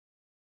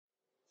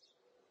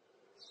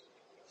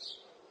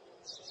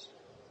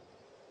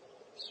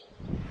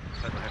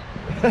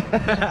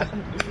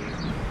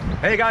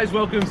Hey guys,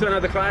 welcome to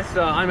another class.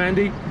 I'm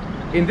Andy.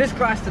 In this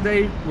class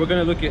today, we're going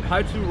to look at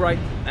how to write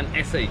an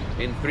essay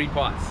in 3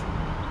 parts.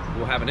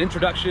 We'll have an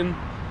introduction,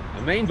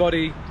 a main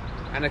body,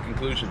 and a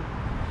conclusion.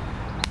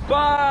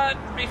 But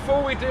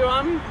before we do,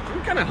 I'm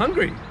kind of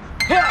hungry.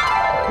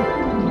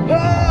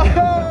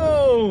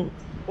 Oh!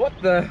 What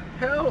the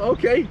hell?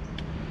 Okay.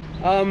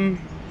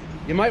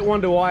 You might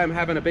wonder why I'm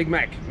having a Big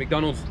Mac,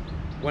 McDonald's,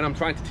 when I'm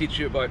trying to teach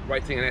you about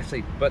writing an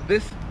essay. But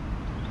this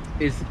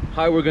is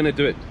how we're going to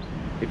do it.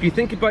 If you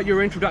think about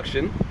your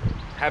introduction,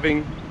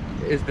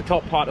 is the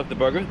top part of the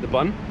burger, the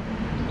bun.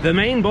 The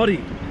main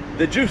body,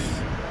 the juice,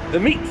 the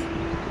meat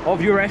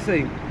of your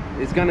essay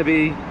is going to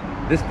be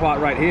this part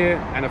right here.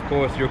 And of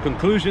course, your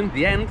conclusion,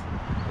 the end,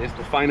 is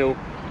the final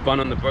bun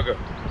on the burger.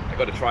 I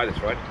got to try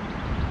this, right?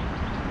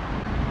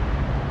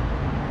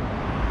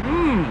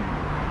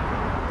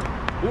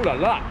 Ooh la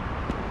la.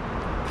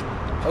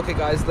 Okay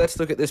guys, let's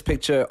look at this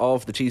picture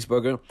of the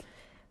cheeseburger.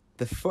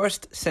 The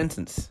first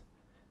sentence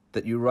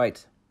that you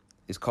write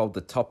is called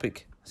the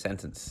topic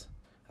sentence.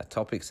 A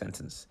topic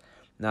sentence.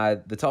 Now,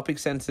 the topic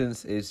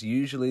sentence is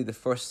usually the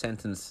first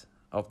sentence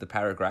of the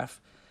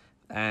paragraph,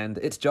 and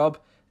its job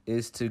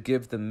is to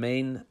give the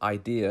main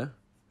idea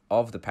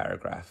of the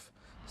paragraph.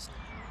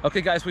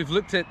 Okay guys, we've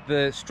looked at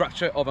the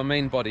structure of a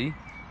main body,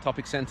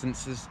 topic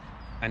sentences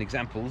and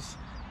examples.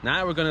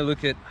 Now we're going to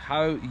look at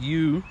how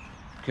you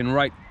can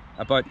write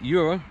about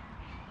your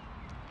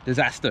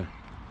disaster.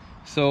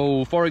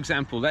 So, for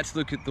example, let's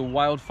look at the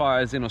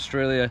wildfires in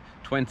Australia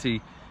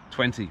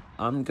 2020.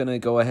 I'm going to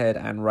go ahead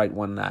and write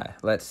one now.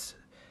 Let's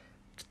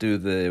do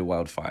the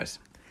wildfires.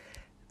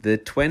 The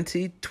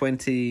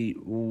 2020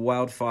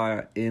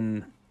 wildfire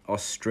in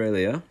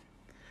Australia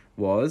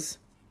was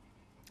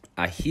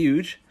a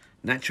huge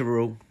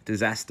natural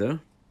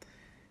disaster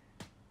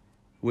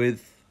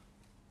with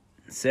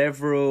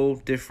several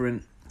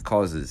different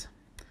causes.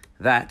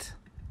 That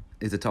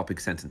is a topic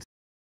sentence.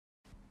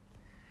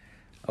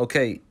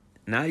 Okay,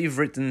 now you've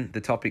written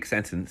the topic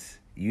sentence,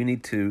 you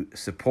need to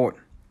support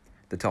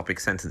the topic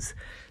sentence.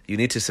 You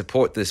need to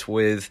support this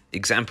with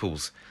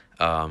examples,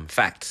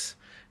 facts,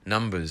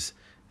 numbers,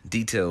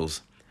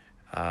 details,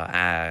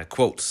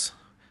 quotes,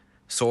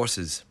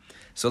 sources.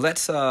 So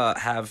let's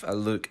have a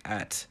look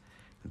at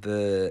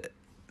the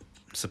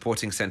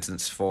supporting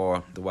sentence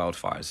for the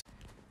wildfires.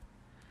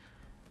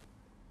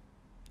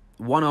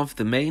 One of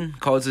the main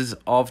causes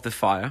of the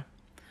fire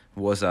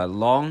was a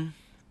long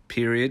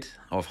period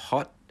of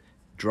hot,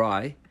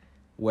 dry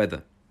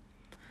weather.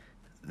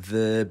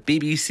 The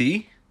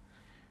BBC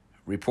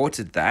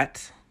reported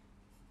that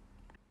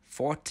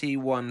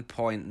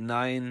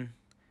 41.9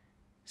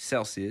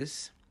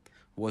 Celsius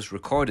was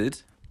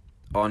recorded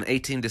on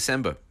 18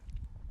 December.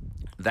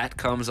 That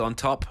comes on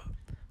top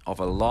of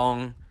a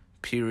long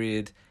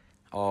period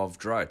of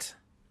drought.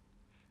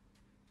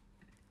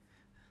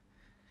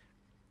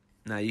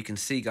 Now you can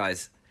see,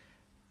 guys,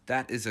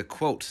 that is a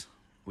quote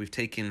we've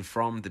taken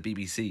from the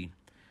BBC,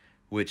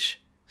 which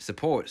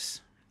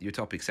supports your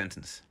topic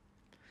sentence.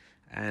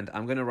 And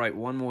I'm going to write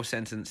one more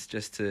sentence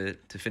just to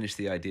finish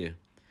the idea.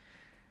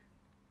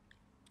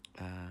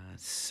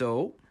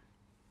 So,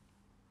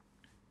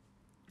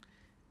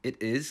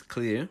 it is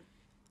clear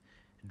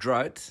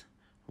drought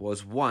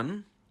was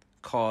one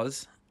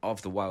cause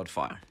of the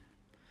wildfire.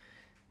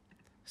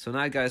 So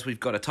now, guys, we've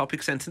got a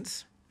topic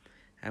sentence,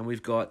 and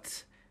we've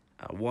got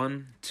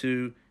 1,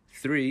 2,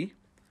 3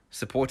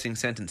 supporting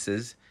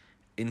sentences,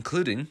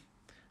 including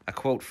a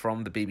quote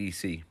from the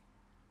BBC.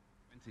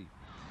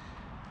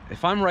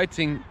 If I'm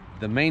writing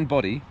the main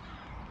body,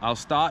 I'll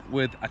start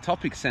with a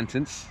topic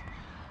sentence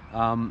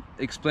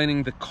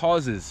explaining the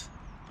causes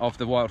of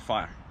the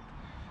wildfire.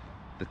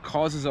 The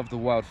causes of the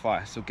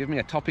wildfire. So give me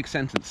a topic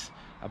sentence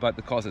about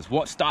the causes.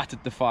 What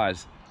started the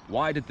fires?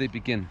 Why did they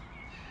begin?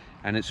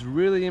 And it's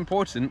really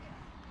important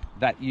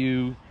that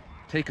you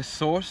take a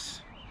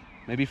source,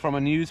 maybe from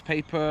a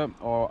newspaper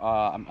or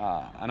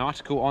an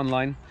article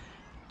online,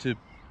 to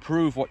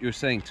prove what you're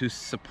saying, to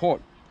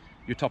support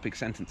your topic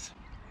sentence.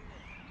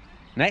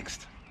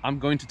 Next, I'm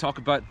going to talk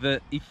about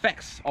the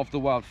effects of the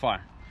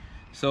wildfire.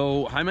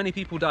 So, how many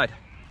people died?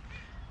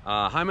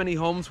 How many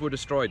homes were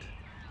destroyed?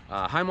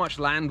 How much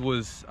land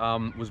was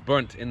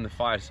burnt in the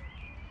fires?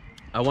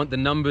 I want the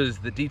numbers,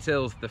 the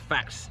details, the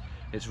facts.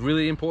 It's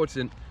really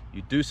important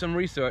you do some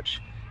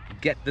research,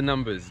 get the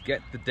numbers,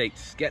 get the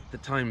dates, get the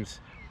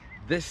times.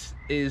 This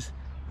is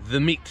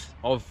the meat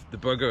of the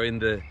burger in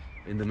the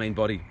main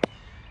body.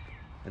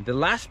 And the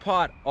last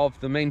part of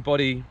the main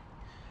body,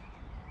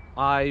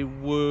 I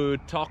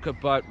would talk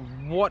about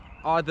what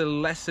are the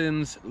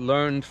lessons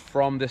learned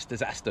from this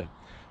disaster.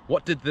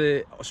 What did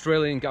the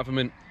Australian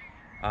government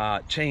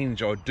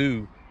change or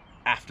do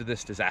after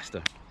this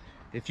disaster?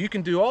 If you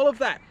can do all of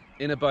that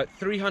in about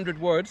 300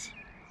 words,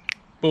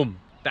 boom,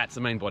 that's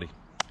the main body.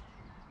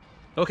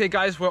 Okay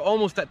guys, we're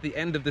almost at the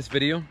end of this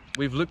video.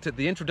 We've looked at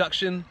the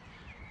introduction,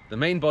 the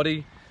main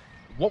body.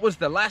 What was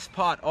the last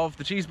part of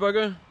the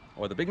cheeseburger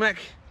or the Big Mac?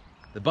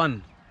 The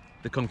bun,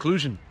 the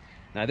conclusion.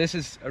 Now this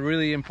is a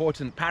really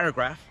important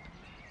paragraph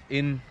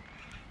in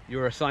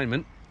your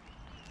assignment.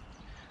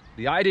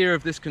 The idea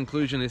of this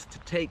conclusion is to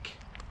take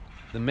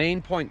the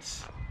main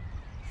points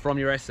from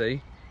your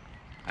essay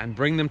and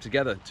bring them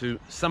together, to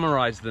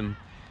summarize them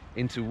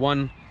into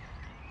one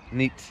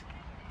neat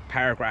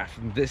paragraph,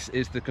 and this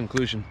is the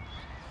conclusion.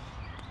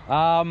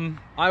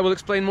 I will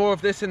explain more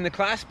of this in the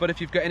class, but if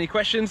you've got any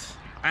questions,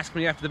 ask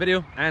me after the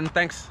video, and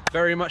thanks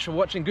very much for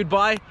watching.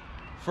 Goodbye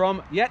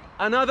from yet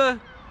another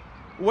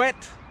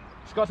wet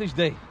Scottish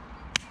day.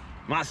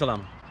 Ma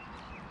salam.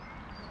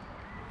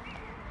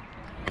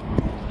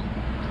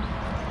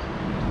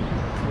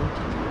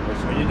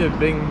 So when you do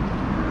bing,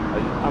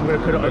 I'm going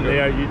to put it on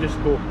there, you just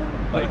go,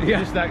 like, Yeah.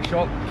 just that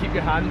shock, keep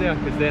your hand there,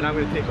 because then I'm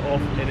going to take it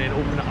off and then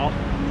open it up.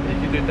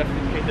 And you can do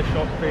different kind of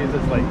shock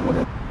phases, like,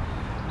 what?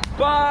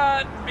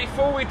 But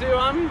before we do,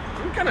 I'm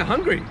kind of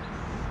hungry.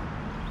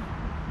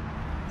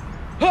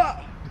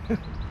 Ha!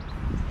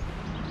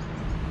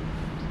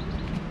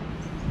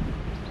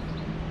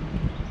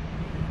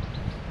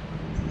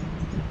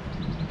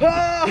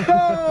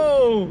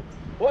 Oh!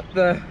 What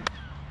the?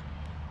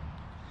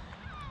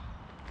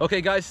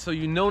 Okay guys, so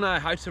you know now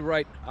how to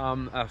write,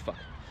 fuck.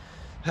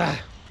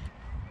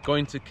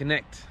 Going to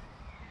connect.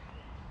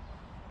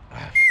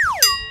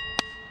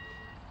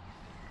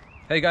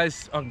 Hey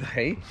guys,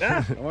 hey,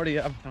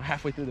 I'm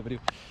halfway through the video.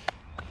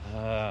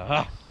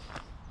 Why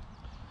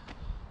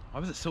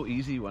was it so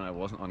easy when I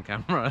wasn't on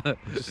camera?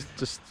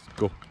 Just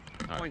go.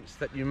 Points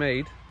that you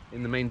made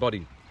in the main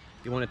body.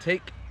 You want to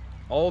take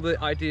all the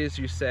ideas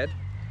you said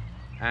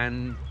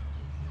and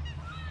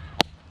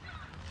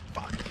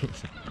fuck.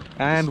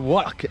 And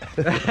what?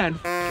 And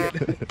fuck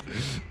it.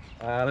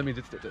 Let me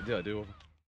just do it.